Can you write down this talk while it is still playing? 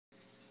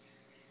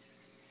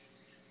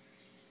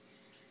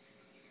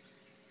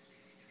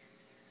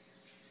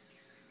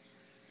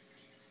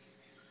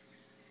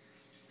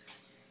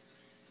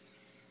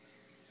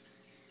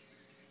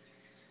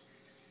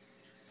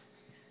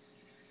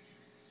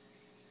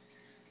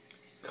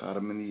Caught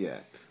him in the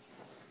act.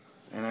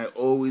 And I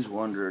always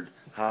wondered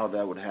how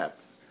that would happen.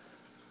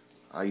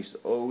 I used to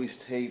always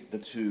tape the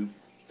tube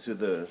to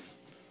the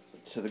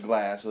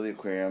glass of the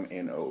aquarium,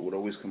 and it would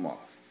always come off.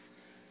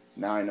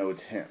 Now I know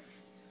it's him.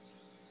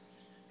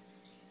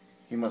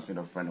 He must need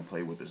a friend to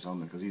play with or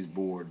something, because he's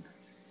bored.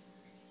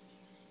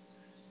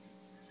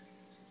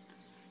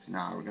 So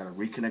now we got to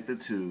reconnect the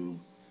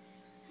tube,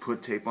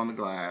 put tape on the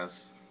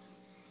glass,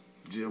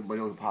 but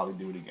he'll probably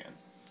do it again.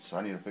 So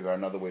I need to figure out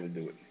another way to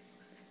do it.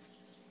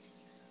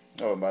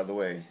 Oh, and by the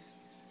way,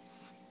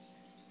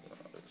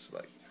 it's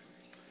like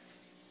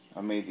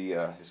I made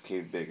the his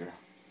cave bigger.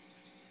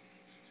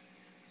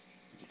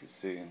 As you can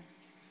see.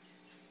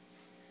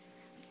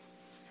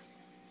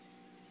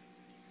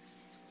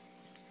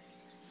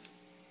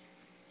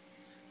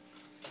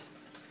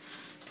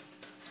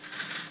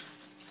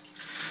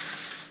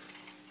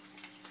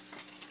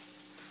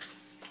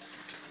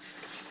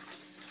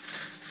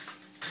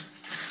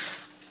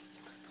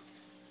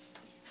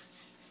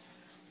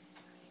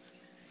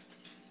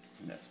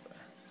 That's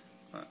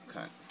better.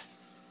 Okay.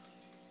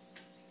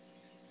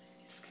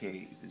 This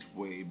cave is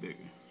way bigger.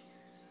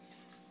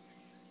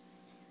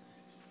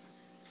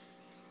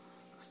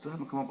 I still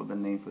haven't come up with a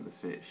name for the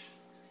fish.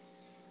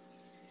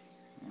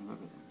 Man, look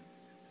at them.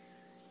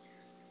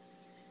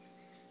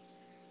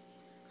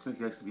 Looks like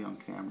he likes to be on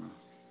camera.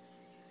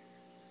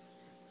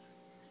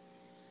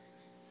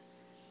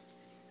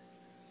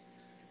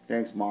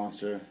 Thanks,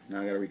 monster.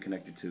 Now I gotta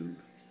reconnect your tube.